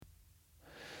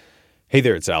Hey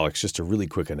there, it's Alex. Just a really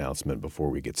quick announcement before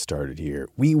we get started here.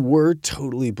 We were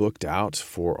totally booked out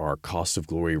for our Cost of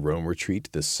Glory Rome retreat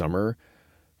this summer,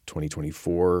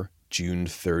 2024, June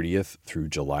 30th through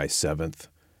July 7th.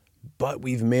 But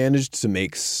we've managed to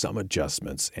make some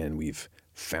adjustments and we've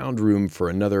found room for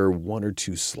another 1 or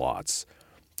 2 slots.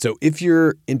 So if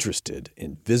you're interested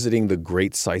in visiting the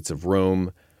great sights of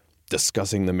Rome,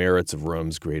 discussing the merits of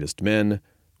Rome's greatest men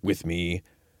with me,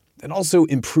 and also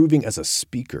improving as a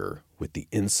speaker with the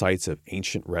insights of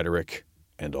ancient rhetoric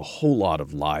and a whole lot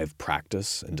of live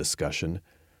practice and discussion,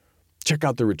 check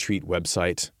out the retreat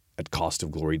website at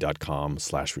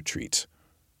costofglory.com/retreat.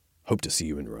 Hope to see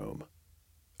you in Rome.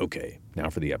 Okay,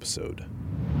 now for the episode.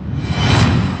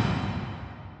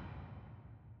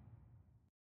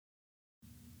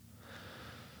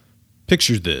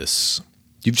 Picture this.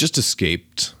 You've just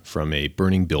escaped from a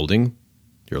burning building.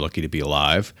 You're lucky to be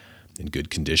alive, in good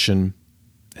condition.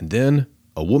 And then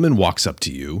a woman walks up to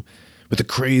you with a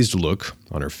crazed look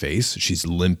on her face. She's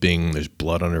limping, there's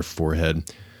blood on her forehead.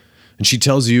 And she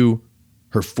tells you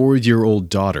her 4-year-old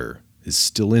daughter is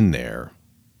still in there,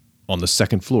 on the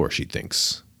 2nd floor, she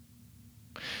thinks.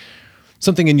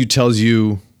 Something in you tells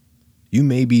you, you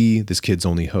may be this kid's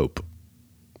only hope.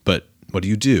 But what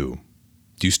do? Do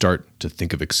you start to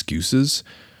think of excuses?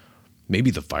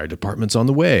 Maybe the fire department's on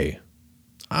the way.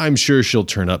 I'm sure she'll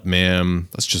turn up, ma'am.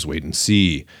 Let's just wait and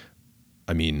see.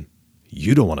 I mean,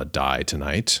 you don't want to die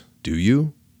tonight, do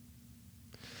you?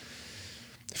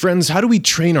 Friends, how do we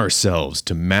train ourselves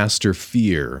to master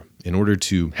fear in order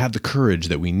to have the courage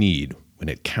that we need when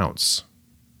it counts?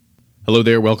 Hello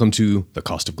there, welcome to The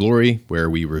Cost of Glory, where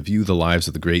we review the lives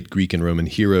of the great Greek and Roman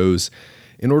heroes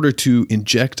in order to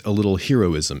inject a little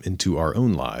heroism into our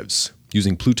own lives,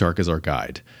 using Plutarch as our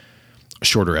guide. A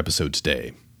shorter episode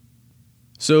today.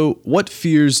 So, what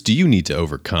fears do you need to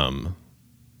overcome?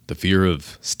 The fear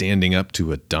of standing up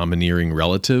to a domineering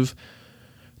relative?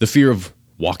 The fear of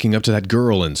walking up to that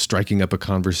girl and striking up a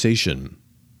conversation?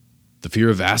 The fear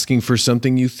of asking for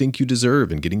something you think you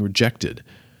deserve and getting rejected?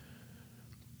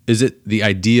 Is it the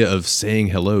idea of saying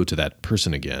hello to that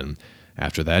person again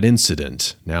after that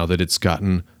incident, now that it's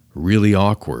gotten really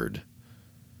awkward?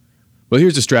 Well,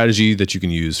 here's a strategy that you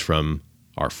can use from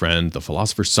our friend, the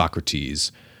philosopher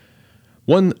Socrates.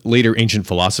 One later ancient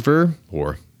philosopher,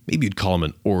 or maybe you'd call him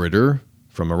an orator,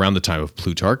 from around the time of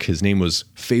Plutarch, his name was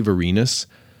Favorinus.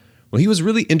 Well, he was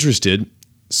really interested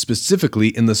specifically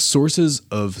in the sources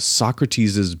of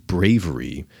Socrates'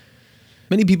 bravery.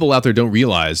 Many people out there don't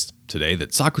realize today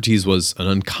that Socrates was an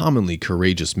uncommonly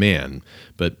courageous man,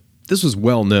 but this was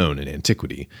well known in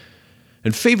antiquity.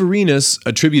 And Favorinus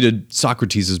attributed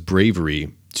Socrates'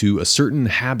 bravery to a certain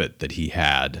habit that he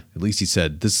had. At least he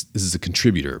said, this is a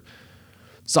contributor.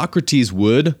 Socrates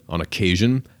would, on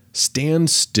occasion, stand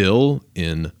still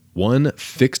in one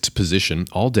fixed position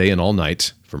all day and all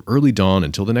night, from early dawn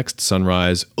until the next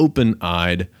sunrise,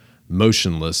 open-eyed,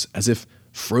 motionless, as if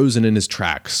frozen in his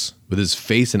tracks, with his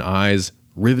face and eyes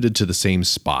riveted to the same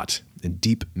spot, in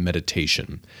deep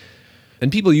meditation.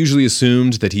 And people usually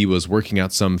assumed that he was working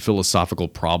out some philosophical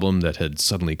problem that had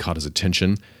suddenly caught his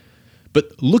attention.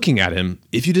 But looking at him,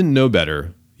 if you didn't know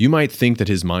better, you might think that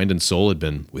his mind and soul had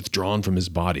been withdrawn from his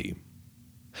body.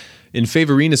 In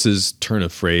Favorinus's turn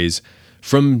of phrase,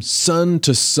 from sun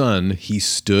to sun he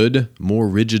stood, more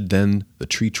rigid than the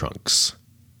tree trunks.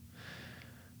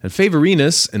 And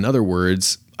Favorinus, in other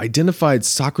words, identified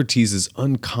Socrates'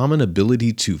 uncommon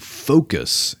ability to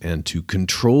focus and to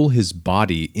control his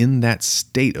body in that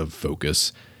state of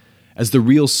focus as the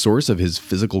real source of his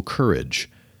physical courage.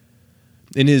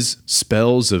 In his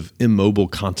spells of immobile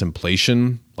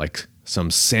contemplation, like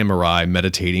some samurai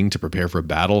meditating to prepare for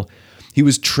battle, he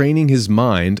was training his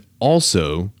mind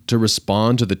also to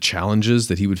respond to the challenges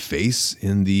that he would face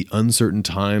in the uncertain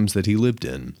times that he lived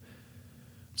in.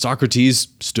 Socrates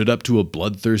stood up to a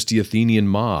bloodthirsty Athenian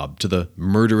mob, to the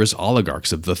murderous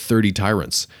oligarchs of the 30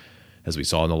 tyrants, as we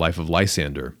saw in the life of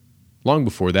Lysander. Long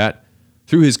before that,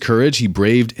 through his courage, he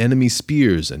braved enemy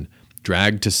spears and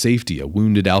dragged to safety a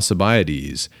wounded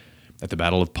Alcibiades at the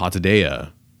Battle of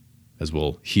Potidæa, as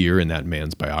we'll hear in that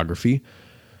man's biography.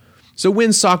 So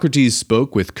when Socrates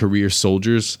spoke with career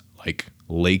soldiers like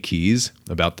Laches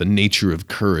about the nature of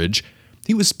courage,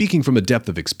 he was speaking from a depth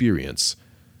of experience.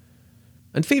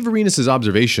 And Favorinus'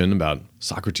 observation about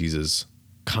Socrates'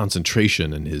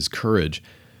 concentration and his courage,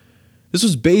 this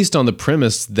was based on the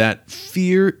premise that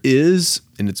fear is,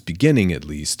 in its beginning at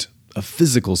least, a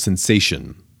physical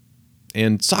sensation.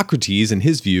 And Socrates, in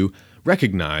his view,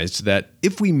 recognized that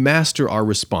if we master our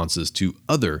responses to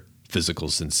other physical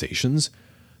sensations,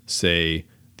 say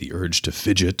the urge to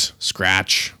fidget,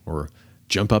 scratch, or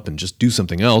jump up and just do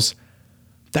something else,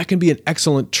 that can be an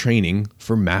excellent training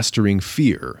for mastering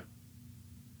fear.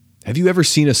 Have you ever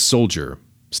seen a soldier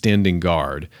standing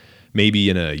guard, maybe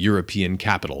in a European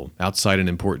capital, outside an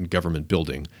important government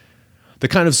building? The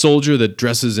kind of soldier that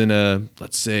dresses in a,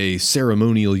 let's say,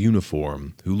 ceremonial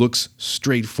uniform, who looks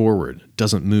straight forward,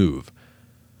 doesn't move.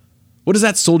 What does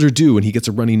that soldier do when he gets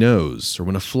a runny nose or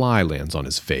when a fly lands on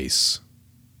his face?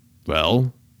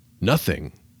 Well,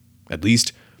 nothing. At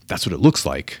least, that's what it looks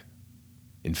like.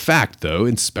 In fact, though,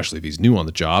 especially if he's new on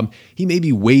the job, he may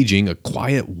be waging a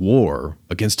quiet war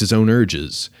against his own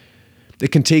urges.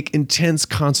 It can take intense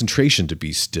concentration to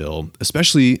be still,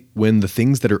 especially when the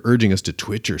things that are urging us to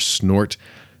twitch or snort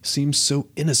seem so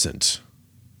innocent.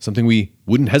 Something we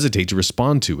wouldn't hesitate to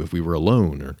respond to if we were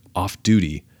alone or off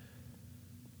duty.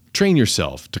 Train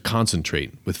yourself to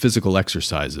concentrate with physical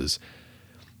exercises.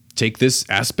 Take this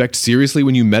aspect seriously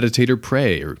when you meditate or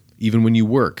pray, or even when you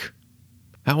work.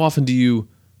 How often do you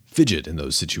fidget in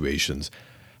those situations?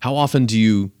 How often do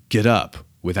you get up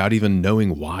without even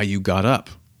knowing why you got up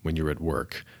when you're at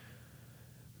work?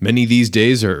 Many these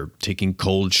days are taking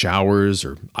cold showers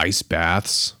or ice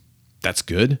baths. That's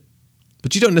good.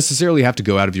 But you don't necessarily have to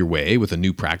go out of your way with a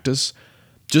new practice.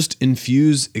 Just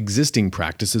infuse existing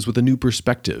practices with a new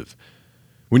perspective.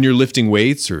 When you're lifting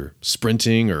weights or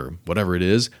sprinting or whatever it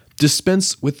is,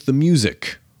 dispense with the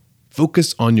music.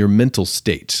 Focus on your mental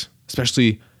state,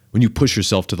 especially when you push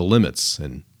yourself to the limits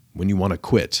and when you want to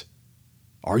quit.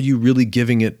 Are you really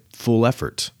giving it full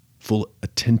effort, full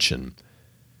attention?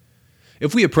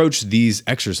 If we approach these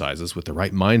exercises with the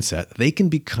right mindset, they can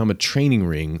become a training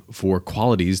ring for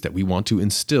qualities that we want to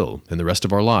instill in the rest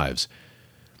of our lives.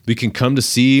 We can come to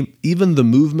see even the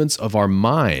movements of our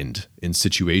mind in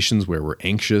situations where we're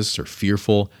anxious or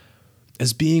fearful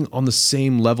as being on the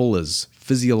same level as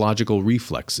physiological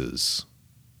reflexes.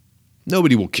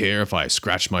 Nobody will care if I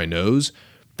scratch my nose.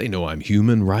 They know I'm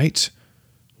human, right?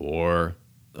 Or,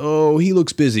 oh, he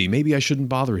looks busy. Maybe I shouldn't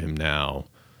bother him now.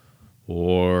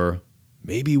 Or,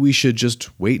 maybe we should just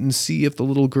wait and see if the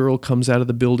little girl comes out of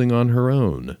the building on her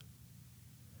own.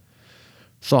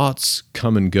 Thoughts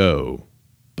come and go,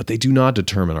 but they do not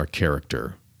determine our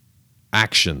character.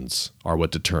 Actions are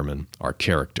what determine our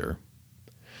character.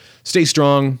 Stay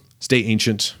strong, stay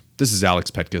ancient. This is Alex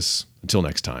Petkus. Until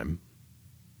next time.